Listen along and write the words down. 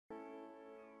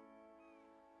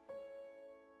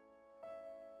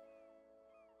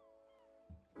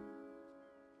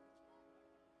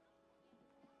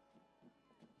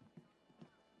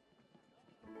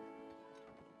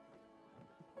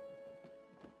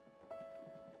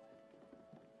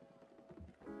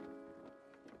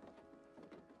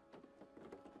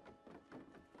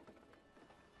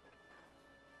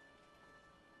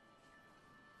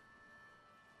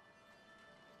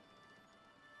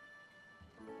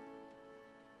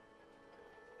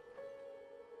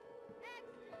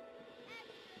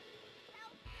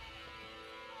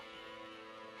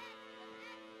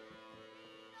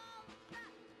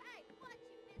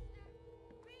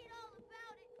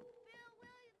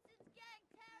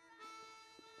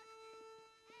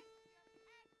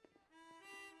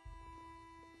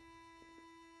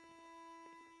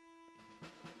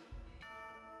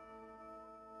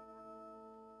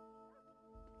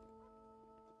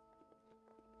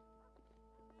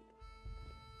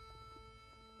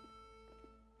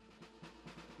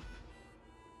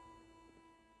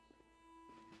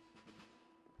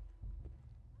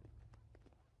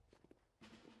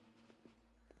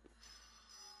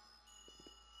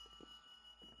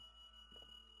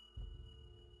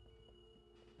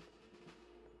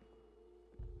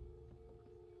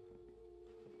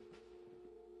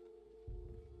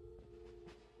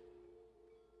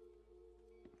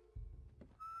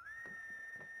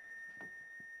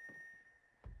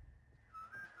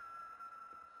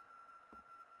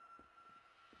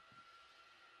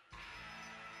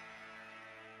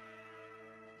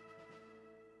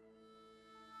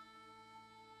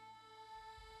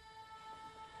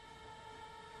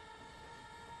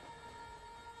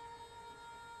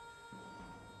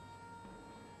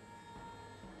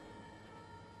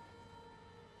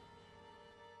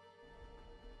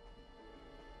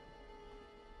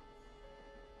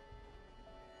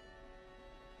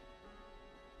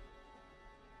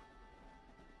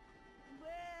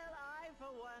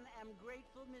am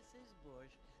grateful, Mrs.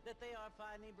 Bush, that they are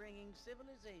finally bringing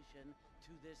civilization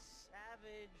to this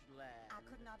savage land. I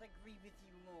could not agree with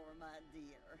you more, my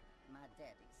dear. My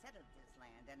daddy settled this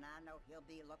land, and I know he'll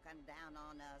be looking down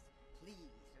on us,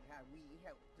 pleased at how we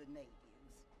help the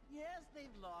natives. Yes,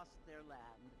 they've lost their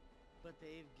land, but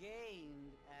they've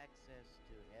gained access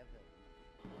to heaven.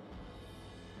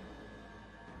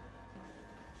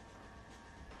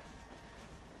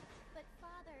 But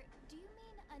Father, do you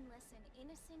mean unless an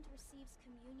innocent receives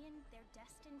communion, they're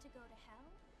destined to go to hell?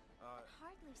 That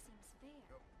hardly seems fair.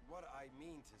 What I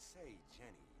mean to say,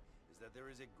 Jenny, is that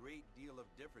there is a great deal of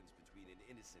difference between an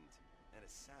innocent and a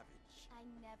savage. I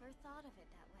never thought of it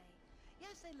that way.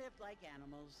 Yes, they lived like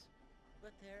animals,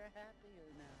 but they're happier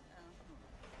now.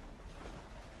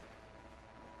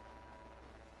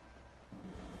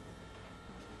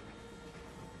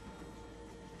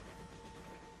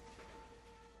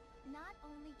 Not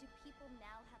only do people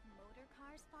now have motor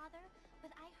cars, Father,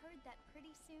 but I heard that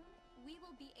pretty soon we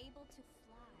will be able to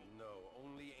fly. No,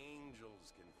 only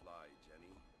angels can fly,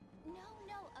 Jenny.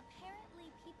 No,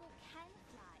 apparently people can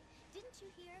fly. Didn't you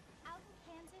hear? Out in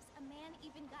Kansas, a man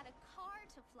even got a car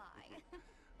to fly.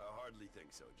 I hardly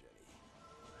think so, Jenny.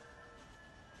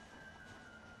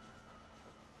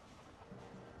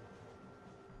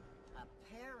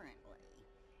 Apparently,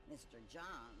 Mr.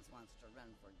 Johns wants to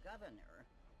run for governor,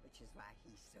 which is why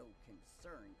he's so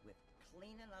concerned with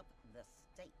cleaning up the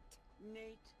state.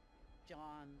 Nate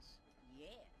Johns.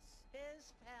 Yes.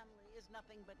 His family is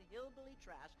nothing but hillbilly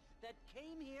trash that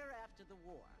came here after the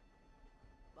war.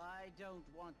 I don't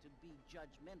want to be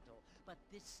judgmental, but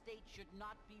this state should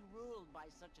not be ruled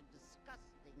by such a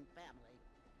disgusting family.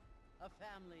 A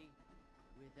family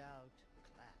without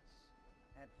class.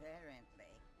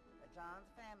 Apparently. The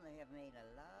Johns family have made a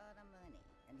lot of money,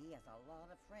 and he has a lot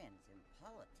of friends in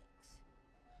politics.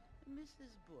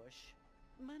 Mrs. Bush,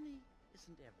 money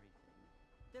isn't everything.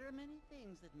 There are many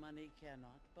things that money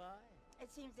cannot buy.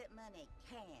 It seems that money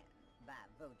can buy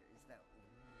voters, though.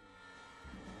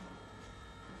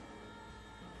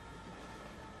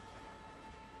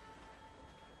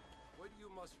 What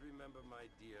you must remember, my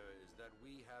dear, is that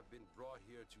we have been brought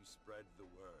here to spread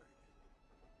the word.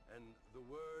 And the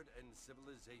word and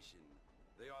civilization,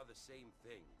 they are the same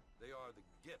thing. They are the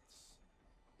gifts.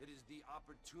 It is the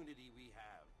opportunity we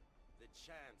have, the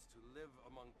chance to live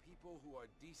among people who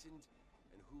are decent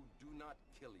and who do not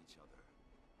kill each other,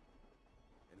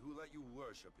 and who let you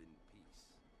worship in peace.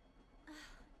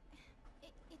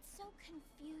 It's so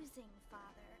confusing,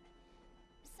 Father.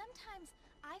 Sometimes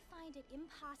I find it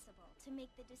impossible to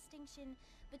make the distinction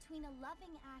between a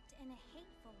loving act and a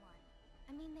hateful one.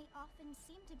 I mean, they often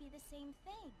seem to be the same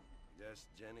thing.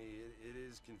 Yes, Jenny, it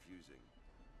is confusing.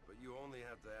 But you only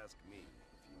have to ask me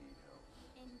if you need help.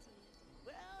 Indeed.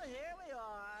 Well, here we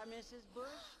are, Mrs.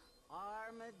 Bush.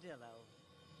 Armadillo.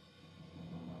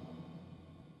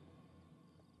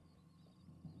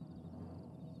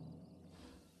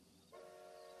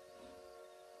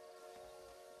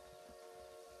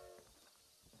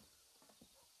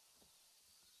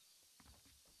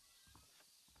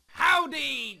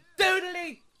 Howdy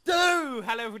doodly do!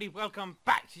 Hello everybody, welcome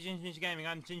back to Gingerninja Gaming.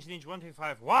 I'm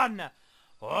Gingerninja1251,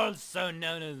 also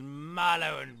known as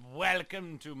Marlow, and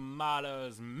welcome to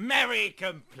Marlow's Merry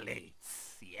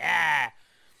Completes. Yeah!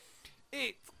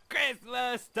 It's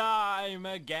Christmas time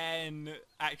again.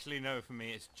 Actually, no, for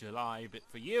me it's July, but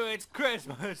for you it's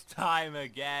Christmas time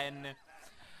again.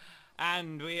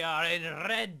 And we are in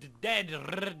Red Dead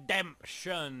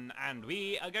Redemption, and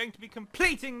we are going to be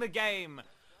completing the game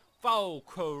for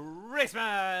Christmas!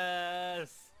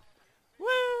 Woo!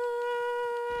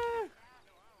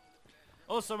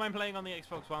 Also, I'm playing on the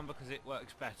Xbox One because it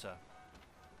works better.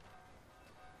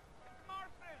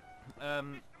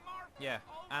 Yeah,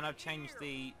 and I've changed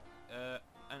the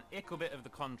an ickle bit of the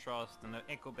contrast and an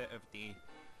ickle bit of the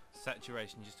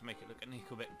saturation just to make it look an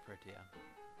ickle bit prettier.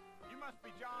 You must be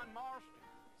John Marston.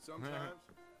 Sometimes.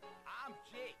 I'm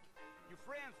Jake. Your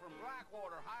friends from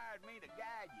Blackwater hired me to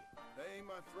guide you. They ain't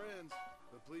my friends,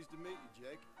 but pleased to meet you,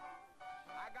 Jake.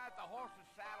 I got the horses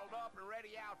saddled up and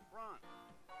ready out front.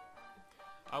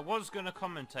 I was going to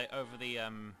commentate over the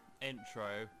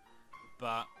intro,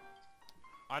 but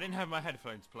I didn't have my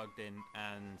headphones plugged in,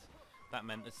 and that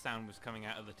meant the sound was coming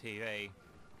out of the TV,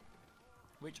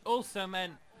 which also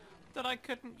meant that I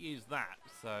couldn't use that,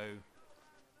 so,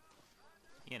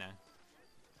 you know,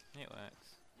 it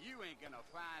works. You ain't gonna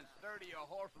find sturdier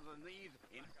horses than these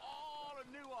in all of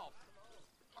New Ulster.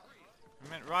 I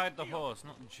meant ride the horse,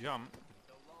 not jump.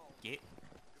 Get.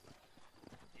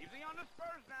 Easy on the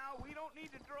spurs now. We don't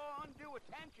need to draw undue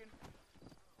attention.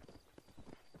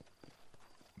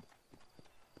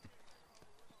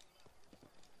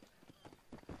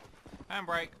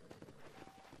 Handbrake.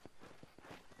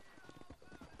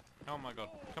 Oh my god.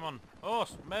 Come on.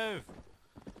 Horse, move!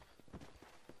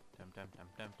 Dum dum dum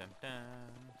dum dum dum.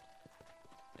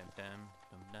 Dum dum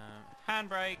dum dum.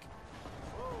 Handbrake!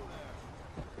 Whoa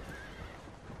there.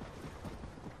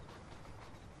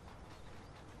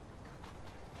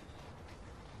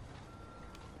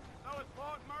 So it's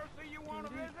Fort Mercy you want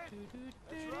to visit?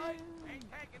 That's right. Ain't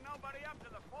taking nobody up to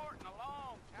the fort in a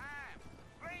long time.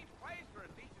 Strange place for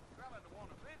a decent fella to want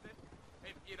to visit,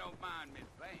 if you don't mind Miss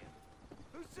Van.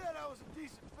 Who said I was a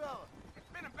decent fella? It's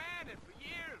been abandoned for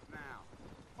years now.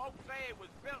 Folks say it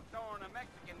was built during the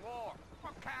Mexican War.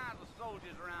 All kinds of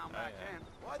soldiers around back yeah. then.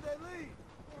 Why'd they leave?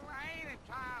 Well, I ain't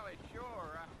entirely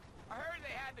sure. I heard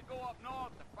they had to go up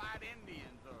north to fight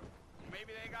Indians, or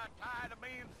maybe they got tired of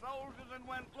being soldiers and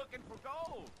went looking for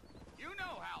gold. You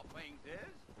know how things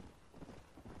is.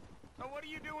 So what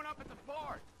are you doing up at the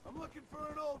fort? I'm looking for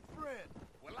an old friend.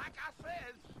 Well, like I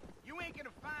says, you ain't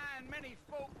gonna find many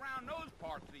folk around those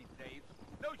parts these days.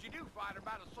 Those you do find are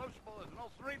about as sociable as an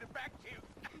old Serena back to you.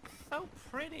 So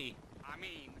pretty. I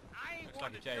mean, I ain't Looks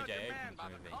one like to a judge J.J. a man Abrams by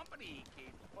the movie. company he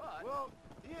keeps, but... Well,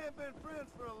 he ain't been friends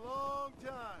for a long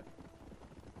time.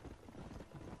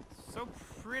 So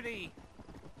pretty.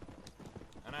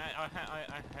 And I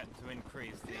had to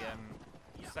increase the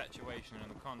saturation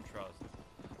and the contrast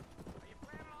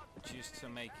just to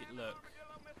make it look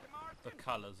the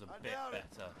colours a I bit doubt it.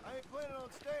 better. I ain't planning on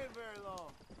staying very long.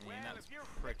 I mean, Well, that's if you're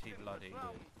pretty fixing bloody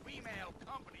for some good. female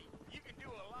company, you can do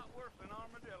a lot worse than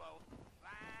armadillo.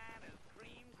 Fine as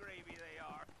cream gravy they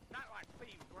are. Not like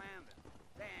Steve's Landon.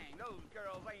 Dang, those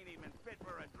girls ain't even fit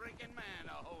for a drinking man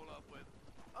to hold up with.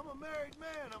 I'm a married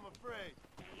man, I'm afraid.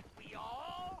 Ain't we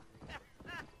all?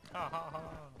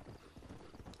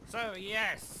 So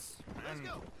yes, Let's and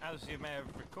go. as you may have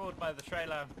recalled by the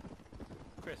trailer,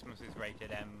 Christmas is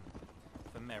rated M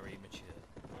for merry mature.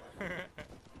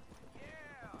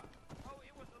 Yeah. Oh,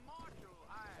 it was the marshal who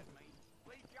hired me.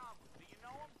 Lee Johnson, do you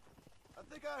know him? I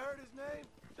think I heard his name.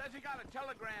 Says he got a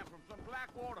telegram from some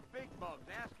Blackwater big bugs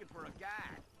asking for a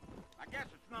guide. I guess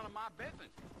it's none of my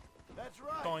business. That's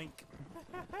right. Doink.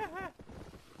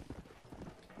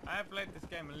 I have played this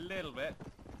game a little bit.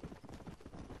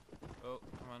 Oh,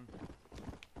 come on.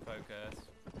 Focus.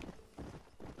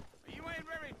 You ain't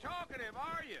very talkative,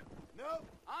 are you? Nope.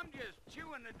 I'm just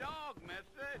chewing the dog,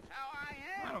 mister. It's how I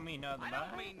am. I don't mean nothing I by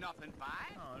don't it. mean nothing by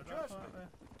it. Oh, Trust me.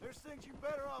 There's things you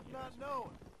better off not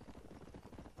knowing.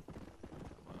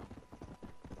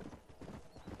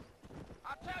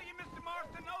 I'll tell you, Mr.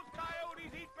 Marston, those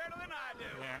coyotes eat better than I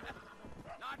do. Yeah.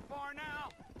 Not far now.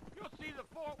 You'll see the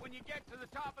fort when you get to the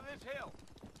top of this hill.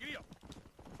 Giddy up.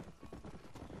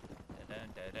 Dun,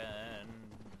 dun, dun.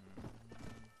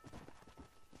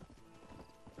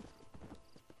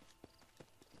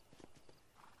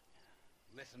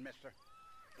 Listen, mister.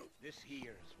 This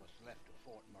here is what's left of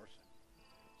Fort Mercer.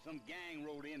 Some gang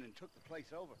rode in and took the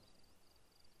place over.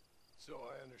 So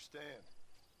I understand.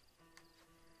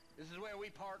 This is where we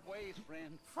part ways,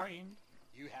 friend. Friend.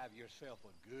 You have yourself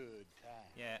a good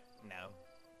time. Yeah, no.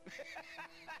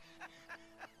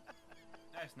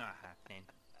 That's not happening.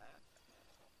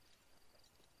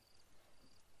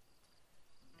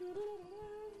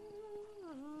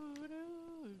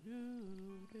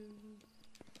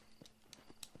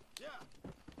 Yeah.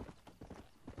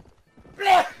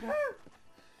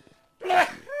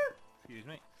 Excuse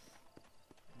me.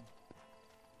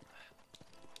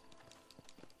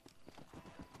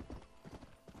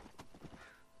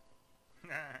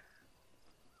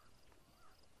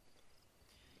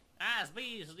 As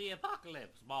bees the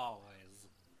apocalypse, boys.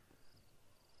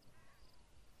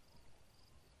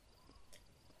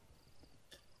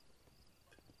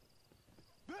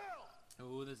 Bill!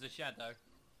 Oh, there's a shadow.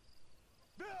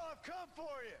 Bill, I've come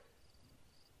for you!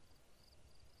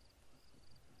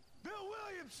 Bill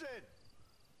Williamson!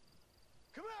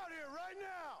 Come out here right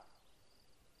now!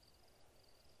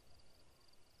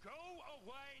 Go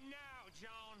away now,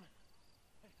 John.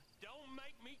 Don't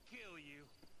make me kill you.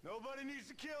 Nobody needs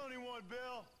to kill anyone,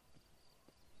 Bill.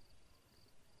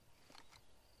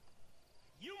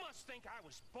 You must think I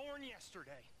was born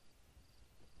yesterday.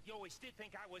 You always did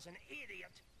think I was an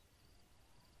idiot.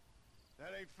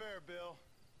 That ain't fair, Bill.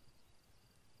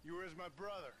 You were as my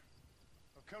brother.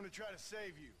 I've come to try to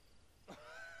save you.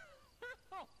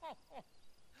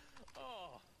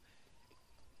 Oh.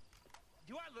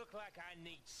 Do I look like I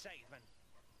need saving?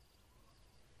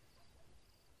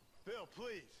 Bill,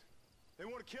 please. They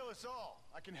want to kill us all.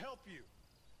 I can help you.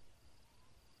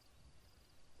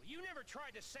 Well, you never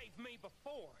tried to save me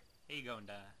before. He gonna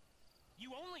die.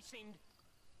 You only seemed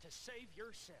to save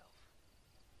yourself.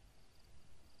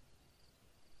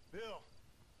 Bill,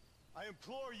 I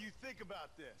implore you think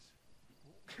about this.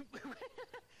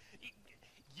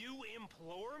 You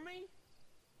implore me?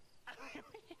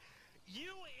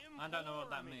 You implore I don't know what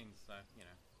that me. means, so, you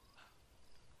know.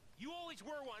 You always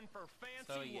were one for fancy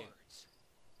So are you. words.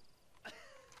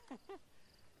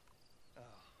 Oh.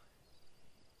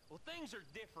 Well, things are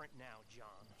different now,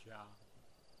 John. Ja.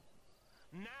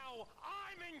 Now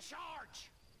I'm in charge.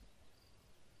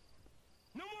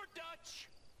 No more Dutch.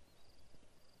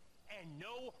 And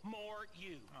no more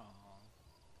you. Aww.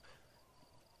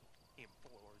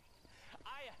 Implores.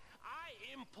 I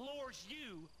implores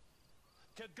you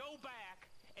to go back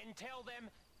and tell them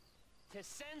to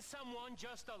send someone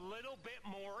just a little bit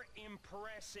more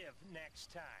impressive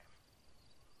next time.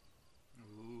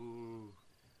 Ooh.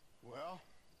 Well,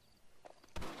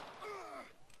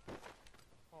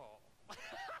 Oh.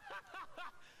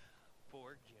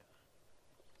 Poor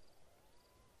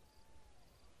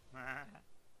John.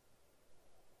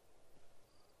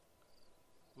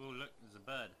 Ooh, look, there's a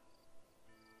bird.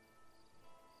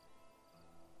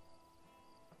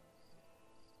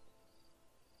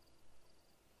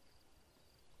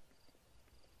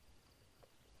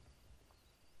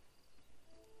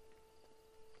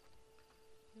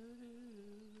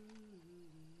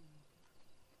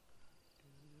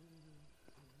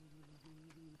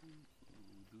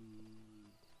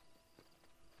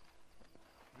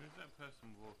 Who's that person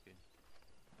walking?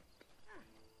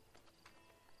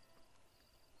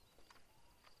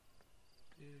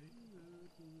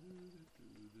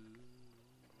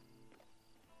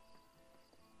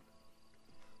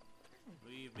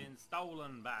 We've been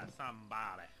stolen by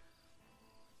somebody.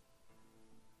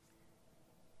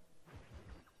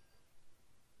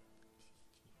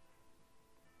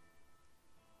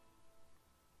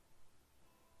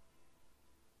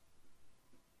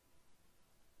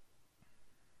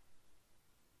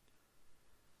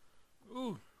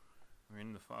 Ooh, we're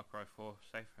in the Far Cry 4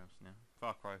 safe house now.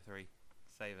 Far Cry 3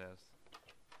 save house.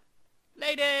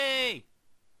 Lady!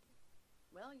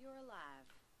 Well, you're alive.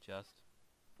 Just.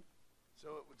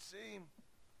 so it would seem.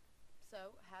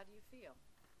 So, how do you feel?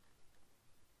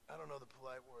 I don't know the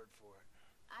polite word for it.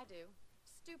 I do.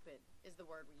 Stupid is the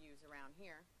word we use around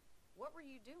here. What were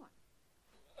you doing?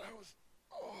 I was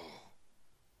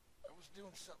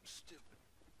doing something stupid.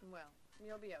 Well,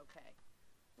 you'll be okay.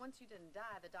 Once you didn't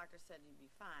die, the doctor said you'd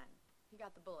be fine. He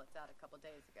got the bullets out a couple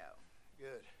days ago.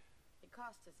 Good. It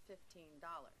cost us $15.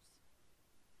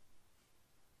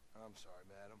 I'm sorry,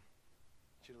 madam.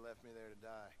 Should have left me there to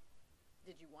die.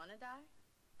 Did you want to die?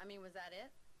 I mean, was that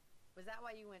it? Was that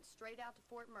why you went straight out to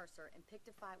Fort Mercer and picked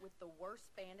a fight with the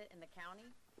worst bandit in the county?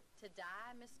 To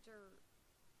die, Mr.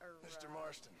 Mr.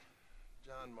 Marston.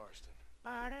 John Marston.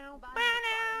 Bonnie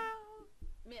McFarlane.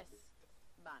 Miss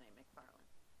Bonnie McFarlane.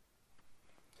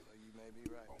 Well, you may be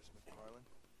right, Miss McFarlane.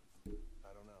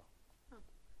 I don't know. Huh.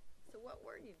 So what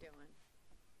were you doing?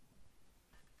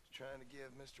 Trying to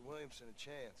give Mr. Williamson a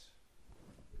chance.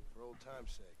 For old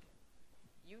time's sake.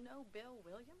 You know Bill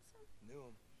Williamson? Knew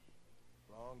him.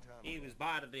 Long time He ago. was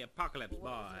part of the Apocalypse What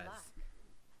was he Boys. like?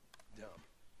 Dumb.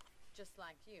 Just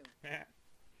like you.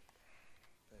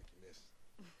 Thank you, miss.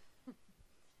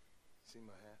 See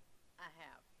my hat? I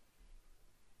have.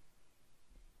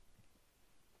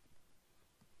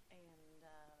 And,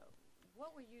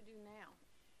 what will you do now?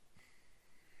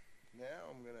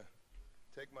 Now I'm gonna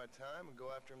take my time and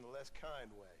go after him the less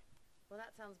kind way. Well,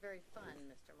 that sounds very fun,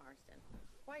 Mr. Marston.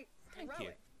 Quite Thank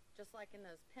you. heroic. Just like in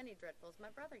those penny dreadfuls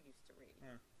my brother used to read.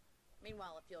 Yeah.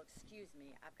 Meanwhile, if you'll excuse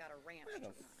me, I've got a ranch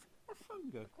to run.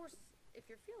 Of course, if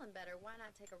you're feeling better, why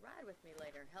not take a ride with me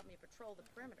later? Help me patrol the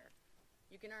perimeter.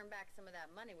 You can earn back some of that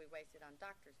money we wasted on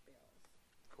doctor's bills.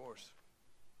 Of course.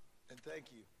 And thank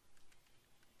you.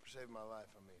 For saving my life,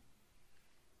 I mean.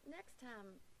 Next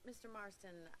time, Mr.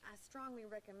 Marston, I strongly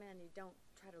recommend you don't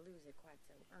try to lose it quite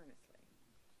so earnestly.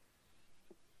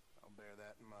 I'll bear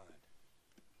that in mind.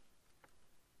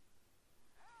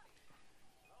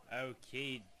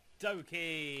 Okie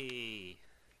dokie.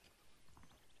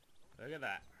 Look at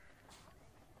that.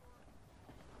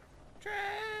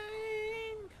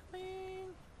 Train coming.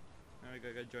 Now we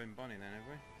gotta go join Bonnie then, have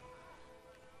we?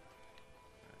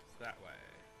 It's that way.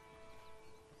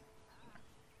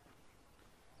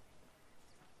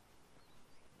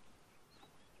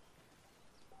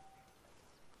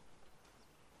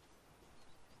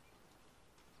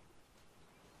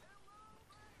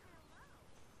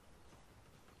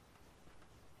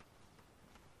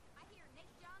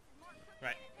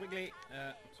 Right, quickly.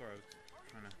 Sorry, I was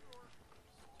trying to do something.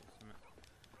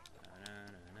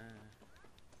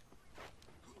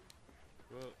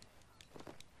 Whoa.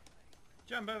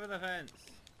 Jump over the fence.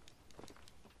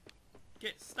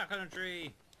 Get stuck on a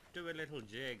tree. Do a little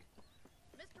jig.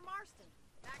 Mr. Marston,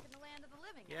 back in the land of the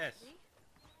living, Yes. I see.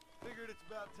 Figured it's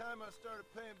about time I started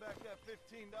paying back that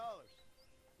 $15.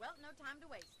 Well, no time to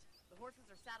waste. The horses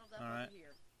are saddled up All right. over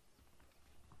here.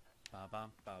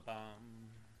 Ba-bum, ba-bum.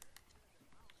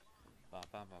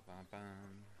 Ba-bum, ba-bum,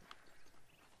 bum.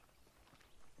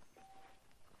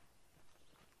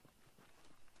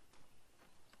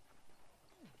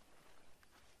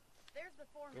 There's the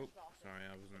foreman's Oh, office. sorry,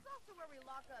 I wasn't. It's also where we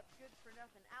lock up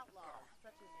good-for-nothing outlaws,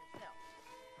 such as yourself.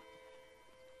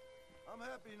 I'm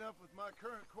happy enough with my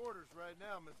current quarters right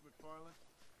now, Miss McFarland.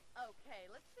 Okay,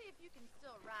 let's see if you can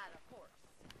still ride a horse.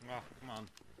 Oh, come on.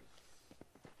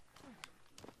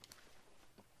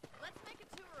 Let's make a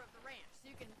tour of the ranch so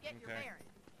you can get your Okay.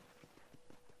 bearings.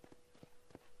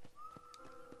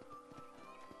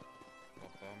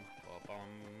 Ba-bum, ba-bum.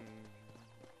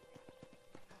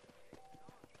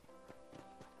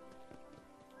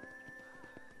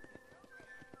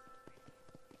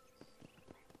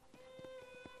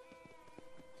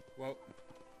 Whoa.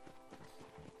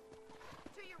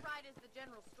 To your right is the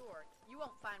general store. You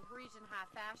won't find Parisian high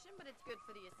fashion, but it's good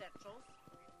for the essentials.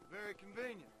 Very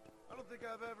convenient. I don't think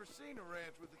I've ever seen a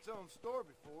ranch with its own store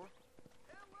before.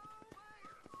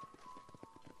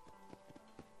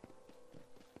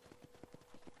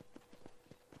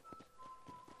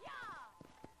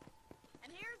 Yeah!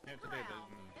 And here's the Have to do corral.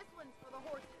 those. This one's for the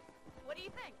horses. What do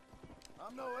you think?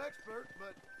 I'm no expert,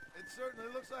 but it certainly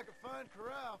looks like a fine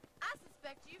corral. I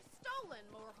suspect you've stolen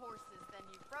more horses than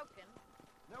you've broken.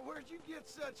 Now, where'd you get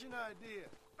such an idea?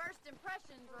 First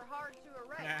impressions are hard to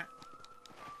erase. Nah.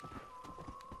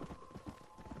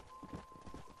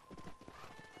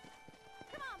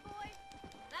 Come on, boys.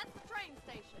 That's the train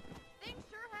station. Things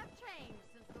sure have changed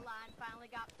since the line finally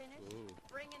got finished. Ooh.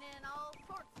 Bringing in all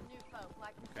sorts of new folk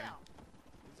like yourself.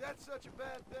 Is that such a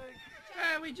bad thing?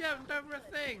 Ah, we jumped over a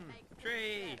thing. Makes things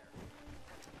Tree. better.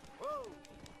 Whoa!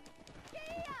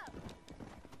 Giddy up!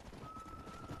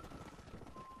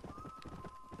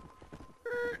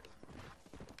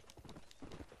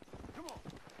 Come on!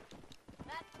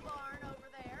 That's the barn over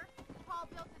there. Paul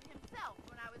built it himself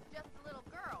when I was just a little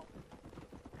girl.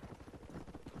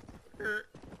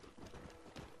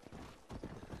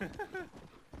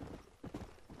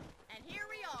 And here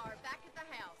we are, back at the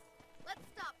house. Let's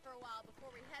stop for a while before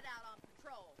we head out on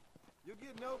patrol. You'll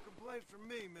get no complaints from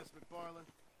me, Miss McFarland.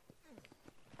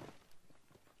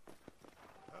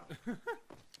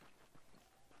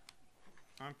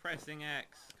 I'm pressing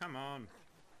X. Come on.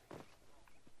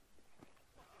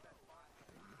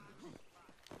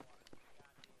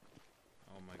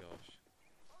 Oh my gosh.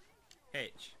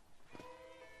 Hitch.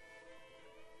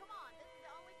 Come on, this is the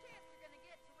only chance you're gonna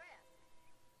get to rest.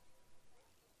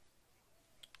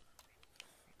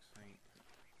 Fuck's sake.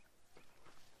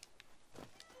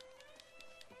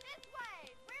 This way!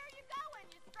 Where are you going,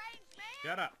 you strange man?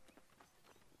 Shut up.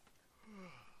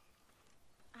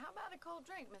 How about a cold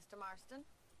drink, Mr. Marston?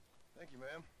 Thank you,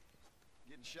 ma'am.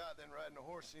 Getting shot then riding a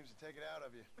horse seems to take it out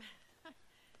of you.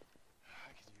 I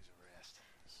could use a rest.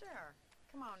 Sure.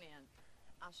 Come on in.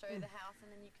 I'll show you the house and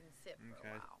then you can sit for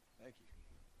Okay. a while. Thank you.